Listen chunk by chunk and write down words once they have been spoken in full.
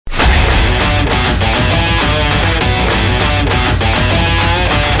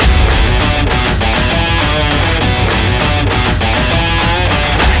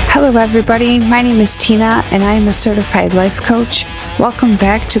Hello everybody, my name is Tina and I am a certified life coach. Welcome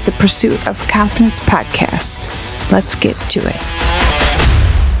back to the Pursuit of Confidence podcast. Let's get to it.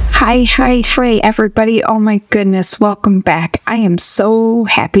 Hi everybody. Oh my goodness, welcome back. I am so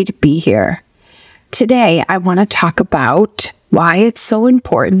happy to be here. Today I want to talk about why it's so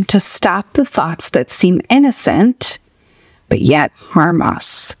important to stop the thoughts that seem innocent but yet harm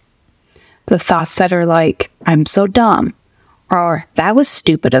us. The thoughts that are like, I'm so dumb. Or, that was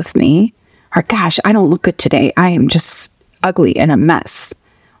stupid of me. Or, gosh, I don't look good today. I am just ugly and a mess.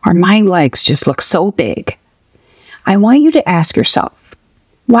 Or, my legs just look so big. I want you to ask yourself,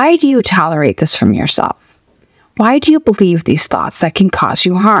 why do you tolerate this from yourself? Why do you believe these thoughts that can cause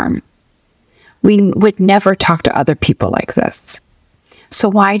you harm? We would never talk to other people like this. So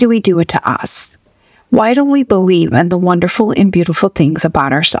why do we do it to us? Why don't we believe in the wonderful and beautiful things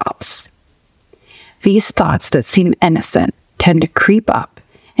about ourselves? These thoughts that seem innocent tend to creep up,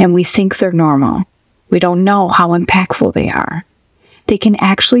 and we think they're normal. We don't know how impactful they are. They can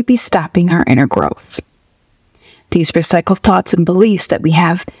actually be stopping our inner growth. These recycled thoughts and beliefs that we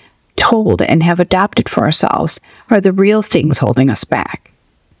have told and have adopted for ourselves are the real things holding us back.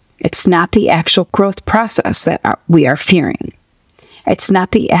 It's not the actual growth process that we are fearing. It's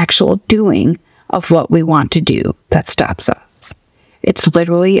not the actual doing of what we want to do that stops us. It's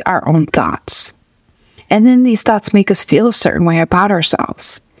literally our own thoughts. And then these thoughts make us feel a certain way about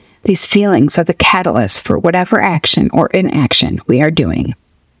ourselves. These feelings are the catalyst for whatever action or inaction we are doing.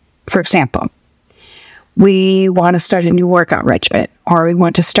 For example, we want to start a new workout regimen, or we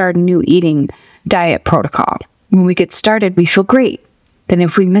want to start a new eating diet protocol. When we get started, we feel great. Then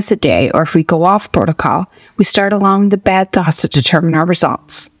if we miss a day or if we go off protocol, we start allowing the bad thoughts to determine our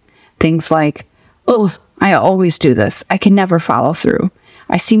results. Things like, oh, I always do this. I can never follow through.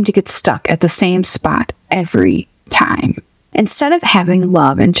 I seem to get stuck at the same spot every time. Instead of having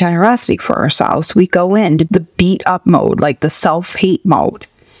love and generosity for ourselves, we go into the beat up mode, like the self-hate mode,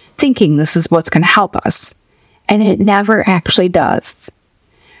 thinking this is what's going to help us. And it never actually does.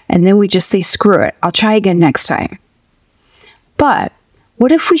 And then we just say, screw it, I'll try again next time. But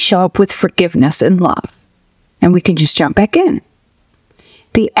what if we show up with forgiveness and love, and we can just jump back in?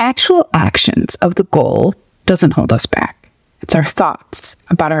 The actual actions of the goal doesn't hold us back. It's our thoughts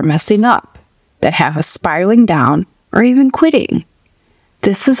about our messing up that have us spiraling down or even quitting.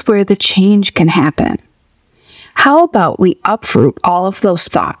 This is where the change can happen. How about we uproot all of those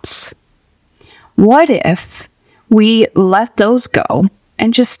thoughts? What if we let those go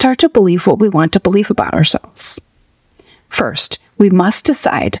and just start to believe what we want to believe about ourselves? First, we must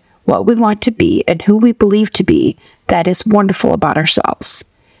decide what we want to be and who we believe to be that is wonderful about ourselves.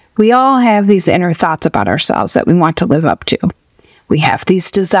 We all have these inner thoughts about ourselves that we want to live up to. We have these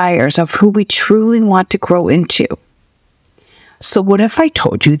desires of who we truly want to grow into. So what if I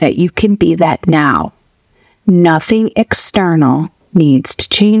told you that you can be that now? Nothing external needs to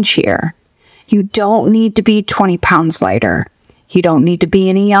change here. You don't need to be 20 pounds lighter. You don't need to be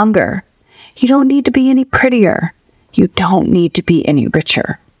any younger. You don't need to be any prettier. You don't need to be any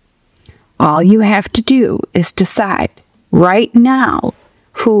richer. All you have to do is decide right now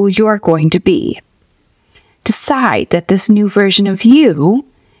who you're going to be. Decide that this new version of you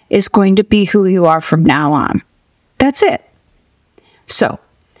is going to be who you are from now on. That's it. So,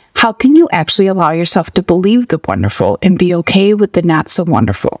 how can you actually allow yourself to believe the wonderful and be okay with the not so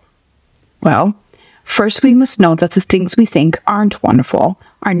wonderful? Well, first we must know that the things we think aren't wonderful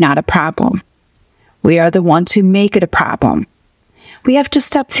are not a problem. We are the ones who make it a problem. We have to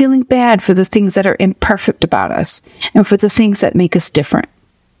stop feeling bad for the things that are imperfect about us and for the things that make us different.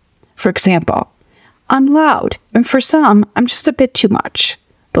 For example, I'm loud, and for some, I'm just a bit too much.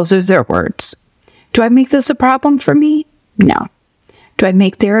 Those are their words. Do I make this a problem for me? No. Do I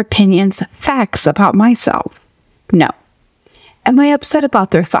make their opinions facts about myself? No. Am I upset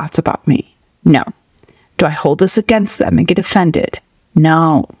about their thoughts about me? No. Do I hold this against them and get offended?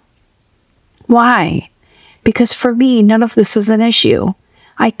 No. Why? Because for me, none of this is an issue.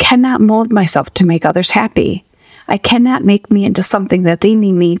 I cannot mold myself to make others happy. I cannot make me into something that they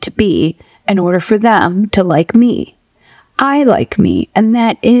need me to be in order for them to like me. I like me, and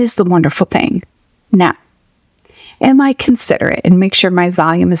that is the wonderful thing. Now, am I considerate and make sure my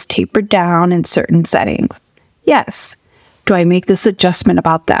volume is tapered down in certain settings? Yes. Do I make this adjustment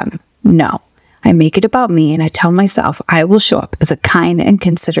about them? No. I make it about me, and I tell myself I will show up as a kind and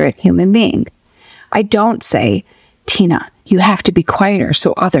considerate human being. I don't say, Tina, you have to be quieter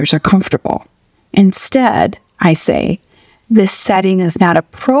so others are comfortable. Instead, I say, this setting is not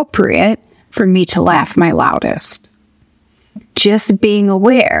appropriate for me to laugh my loudest. Just being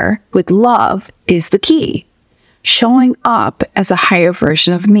aware with love is the key. showing up as a higher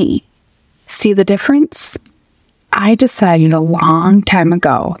version of me. See the difference? I decided a long time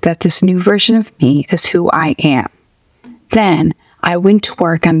ago that this new version of me is who I am. Then I went to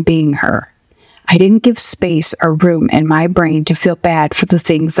work on being her. I didn't give space or room in my brain to feel bad for the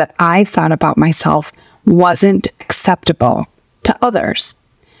things that I thought about myself wasn't acceptable to others.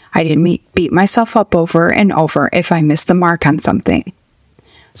 I didn't beat myself up over and over if I missed the mark on something.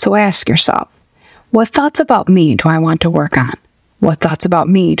 So ask yourself, what thoughts about me do I want to work on? What thoughts about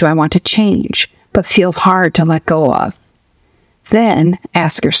me do I want to change, but feel hard to let go of? Then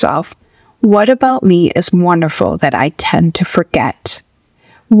ask yourself, what about me is wonderful that I tend to forget?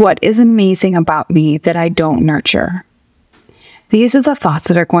 What is amazing about me that I don't nurture? These are the thoughts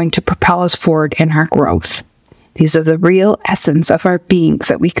that are going to propel us forward in our growth. These are the real essence of our beings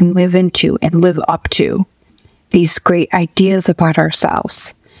that we can live into and live up to. These great ideas about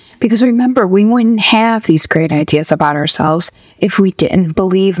ourselves. Because remember, we wouldn't have these great ideas about ourselves if we didn't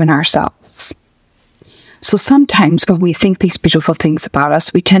believe in ourselves. So sometimes when we think these beautiful things about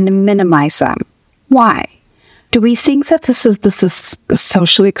us, we tend to minimize them. Why? Do we think that this is a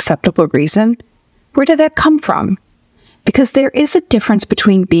socially acceptable reason? Where did that come from? Because there is a difference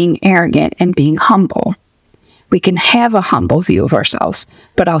between being arrogant and being humble. We can have a humble view of ourselves,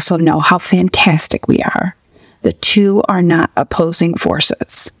 but also know how fantastic we are. The two are not opposing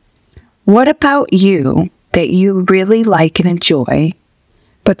forces. What about you that you really like and enjoy,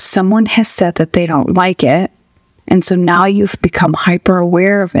 but someone has said that they don't like it, and so now you've become hyper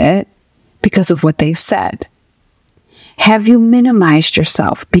aware of it because of what they've said? Have you minimized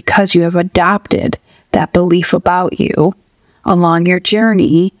yourself because you have adopted that belief about you along your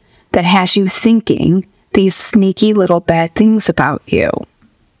journey that has you thinking these sneaky little bad things about you?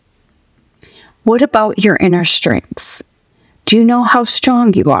 What about your inner strengths? Do you know how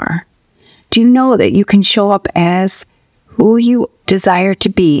strong you are? Do you know that you can show up as who you desire to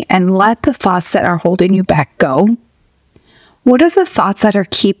be and let the thoughts that are holding you back go? What are the thoughts that are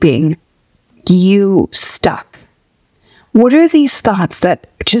keeping you stuck? What are these thoughts that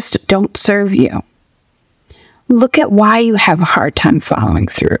just don't serve you? Look at why you have a hard time following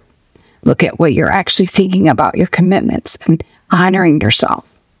through. Look at what you're actually thinking about your commitments and honoring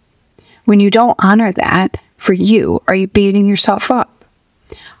yourself. When you don't honor that for you, are you beating yourself up?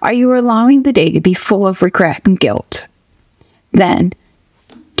 Are you allowing the day to be full of regret and guilt? Then,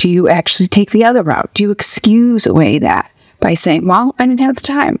 do you actually take the other route? Do you excuse away that by saying, well, I didn't have the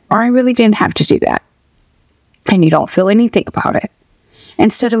time, or I really didn't have to do that? And you don't feel anything about it.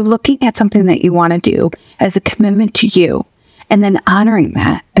 Instead of looking at something that you want to do as a commitment to you, and then honoring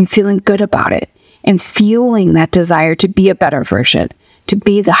that and feeling good about it and fueling that desire to be a better version, to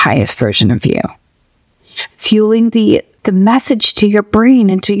be the highest version of you. Fueling the message to your brain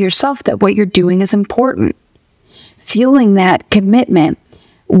and to yourself that what you're doing is important. Fueling that commitment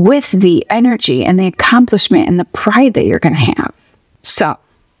with the energy and the accomplishment and the pride that you're going to have. So,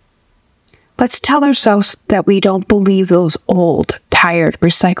 let's tell ourselves that we don't believe those old, tired,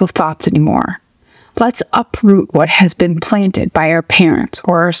 recycled thoughts anymore. Let's uproot what has been planted by our parents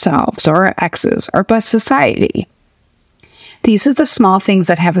or ourselves or our exes or by society. These are the small things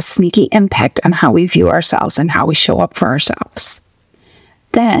that have a sneaky impact on how we view ourselves and how we show up for ourselves.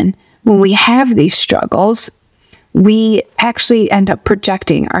 Then, when we have these struggles, we actually end up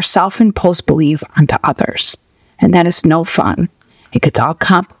projecting our self-imposed belief onto others. And that is no fun. It gets all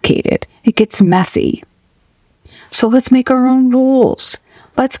complicated. It gets messy. So let's make our own rules.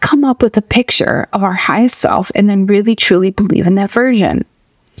 Let's come up with a picture of our highest self and then really truly believe in that version.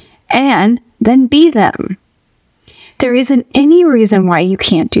 And then be them. There isn't any reason why you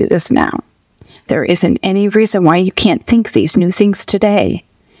can't do this now. There isn't any reason why you can't think these new things today.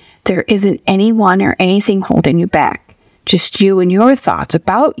 There isn't anyone or anything holding you back. Just you and your thoughts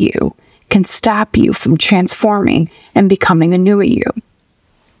about you can stop you from transforming and becoming a new you.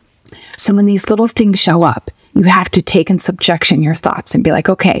 So when these little things show up, you have to take in subjection your thoughts and be like,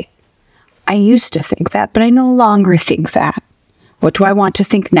 okay, I used to think that, but I no longer think that. What do I want to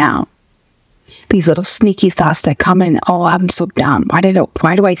think now? These little sneaky thoughts that come in, oh, I'm so dumb. Why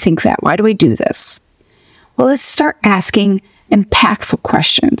do I think that? Why do I do this? Well, let's start asking impactful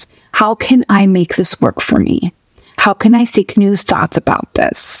questions. How can I make this work for me? How can I think new thoughts about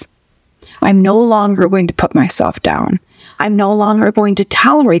this? I'm no longer going to put myself down. I'm no longer going to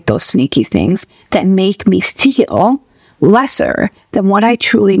tolerate those sneaky things that make me feel lesser than what I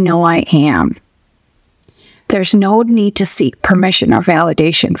truly know I am. There's no need to seek permission or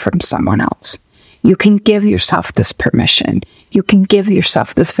validation from someone else. You can give yourself this permission. You can give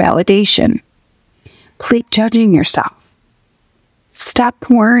yourself this validation. Please judging yourself. Stop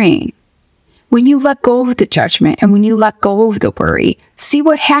worrying. When you let go of the judgment and when you let go of the worry, see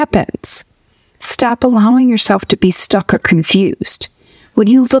what happens. Stop allowing yourself to be stuck or confused. When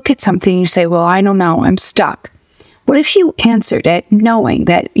you look at something, you say, well, I don't know, I'm stuck. What if you answered it knowing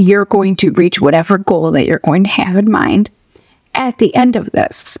that you're going to reach whatever goal that you're going to have in mind at the end of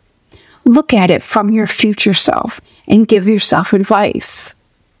this? Look at it from your future self and give yourself advice.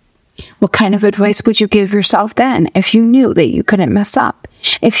 What kind of advice would you give yourself then if you knew that you couldn't mess up?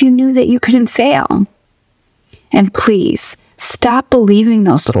 If you knew that you couldn't fail? And please, stop believing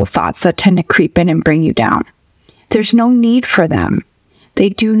those little thoughts that tend to creep in and bring you down. There's no need for them. They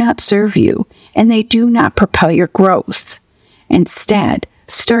do not serve you, and they do not propel your growth. Instead,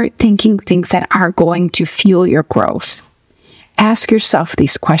 start thinking things that are going to fuel your growth. Ask yourself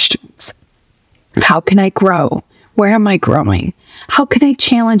these questions. How can I grow? Where am I growing? How can I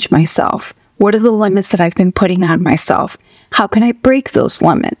challenge myself? What are the limits that I've been putting on myself? How can I break those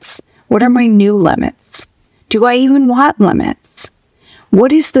limits? What are my new limits? Do I even want limits?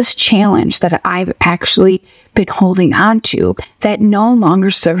 What is this challenge that I've actually been holding on to that no longer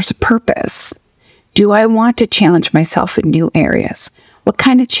serves a purpose? Do I want to challenge myself in new areas? What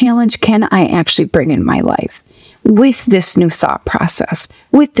kind of challenge can I actually bring in my life with this new thought process,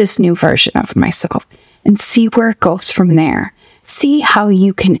 with this new version of myself? And see where it goes from there. See how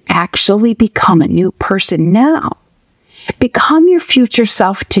you can actually become a new person now. Become your future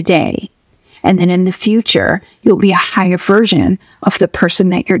self today. And then in the future, you'll be a higher version of the person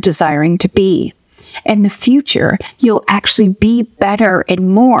that you're desiring to be. In the future, you'll actually be better and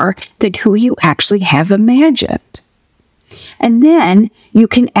more than who you actually have imagined. And then you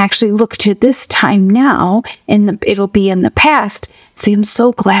can actually look to this time now, and it'll be in the past, say, I'm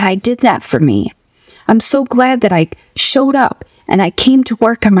so glad I did that for me. I'm so glad that I showed up and I came to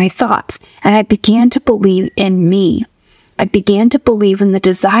work on my thoughts and I began to believe in me. I began to believe in the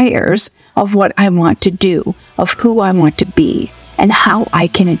desires of what I want to do, of who I want to be, and how I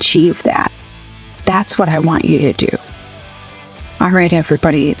can achieve that. That's what I want you to do. All right,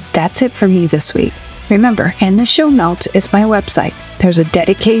 everybody, that's it for me this week. Remember, in the show notes is my website. There's a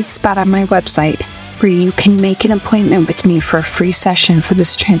dedicated spot on my website where you can make an appointment with me for a free session for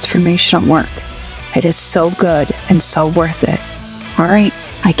this transformational work. It is so good and so worth it. All right,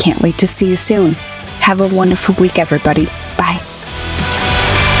 I can't wait to see you soon. Have a wonderful week, everybody. Bye.